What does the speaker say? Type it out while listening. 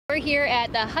We're here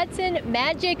at the Hudson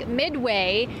Magic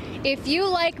Midway. If you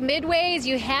like midways,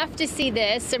 you have to see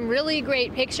this. Some really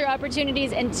great picture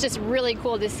opportunities, and it's just really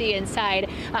cool to see inside.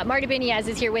 Marty Beniaz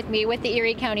is here with me with the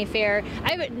Erie County Fair.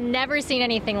 I've never seen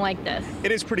anything like this.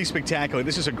 It is pretty spectacular.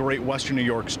 This is a great Western New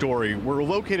York story. We're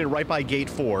located right by Gate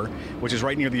 4, which is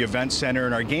right near the event center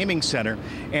and our gaming center.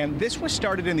 And this was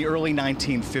started in the early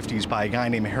 1950s by a guy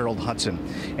named Harold Hudson.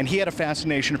 And he had a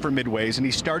fascination for midways, and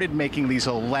he started making these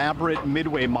elaborate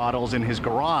midway models in his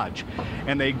garage.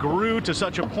 And they grew to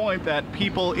such a point that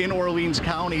people in Orleans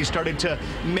County started to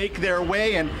make their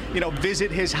way and, visit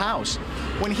his house.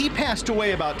 When he passed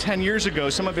away about 10 years ago,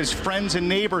 some of his friends and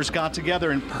neighbors got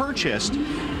together and purchased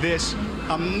this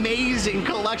amazing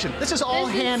collection. This is all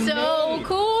handmade. So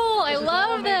cool. I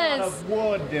love this. Out of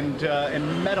wood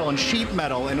and metal and sheet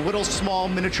metal and little small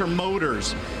miniature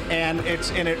motors, and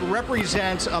it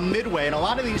represents a midway. And a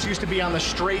lot of these used to be on the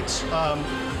straights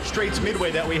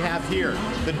midway that we have here,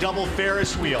 the double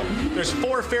Ferris wheel. There's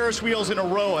 4 Ferris wheels in a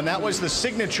row, and that was the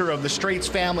signature of the Straits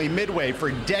family midway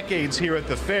for decades here at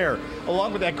the fair,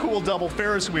 along with that cool double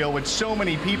Ferris wheel, which so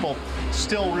many people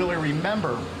still really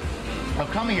remember of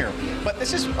coming here. But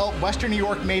this is a Western New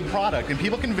York made product, and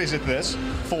people can visit this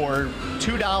for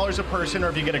 $2 a person, or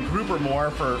if you get a group or more,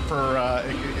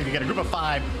 if you get a group of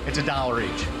 5, it's $1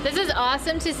 each. This is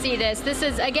awesome to see this. This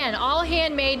is, again, all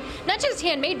handmade, not just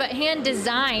handmade, but hand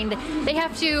designed. They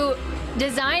have to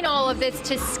design all of this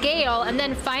to scale and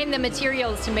then find the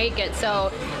materials to make it.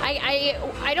 So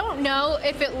I don't know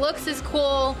if it looks as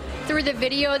cool through the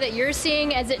video that you're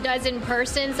seeing as it does in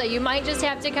person, so you might just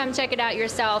have to come check it out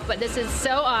yourself. But this is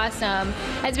so awesome.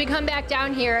 As we come back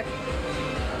down here,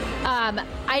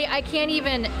 I can't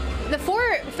even, the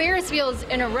 4 Ferris wheels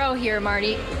in a row here,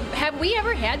 Marty. Have we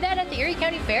ever had that at the Erie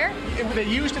County Fair? They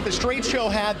used it, the Straight Show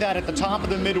had that at the top of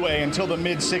the midway until the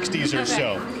mid-60s or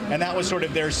so. And that was sort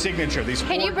of their signature. These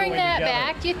Can you bring that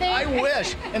back, do you think? I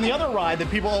wish. And the other ride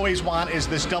that people always want is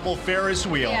this double Ferris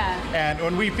wheel. Yeah. And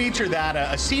when we feature that,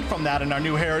 a seat from that in our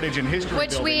new Heritage and History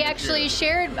Which we actually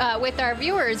shared with our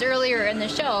viewers earlier in the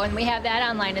show, and we have that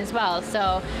online as well.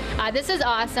 So this is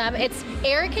awesome. It's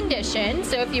air conditioned,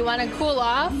 so if you want to cool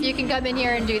off, you can come in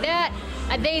here and do that.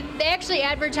 They actually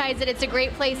advertise that it's a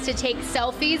great place to take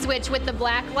selfies, which with the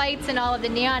black lights and all of the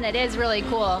neon, it is really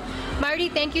cool. Marty,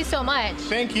 thank you so much.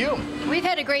 Thank you. We've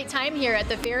had a great time here at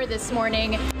the fair this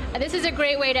morning. This is a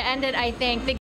great way to end it, I think.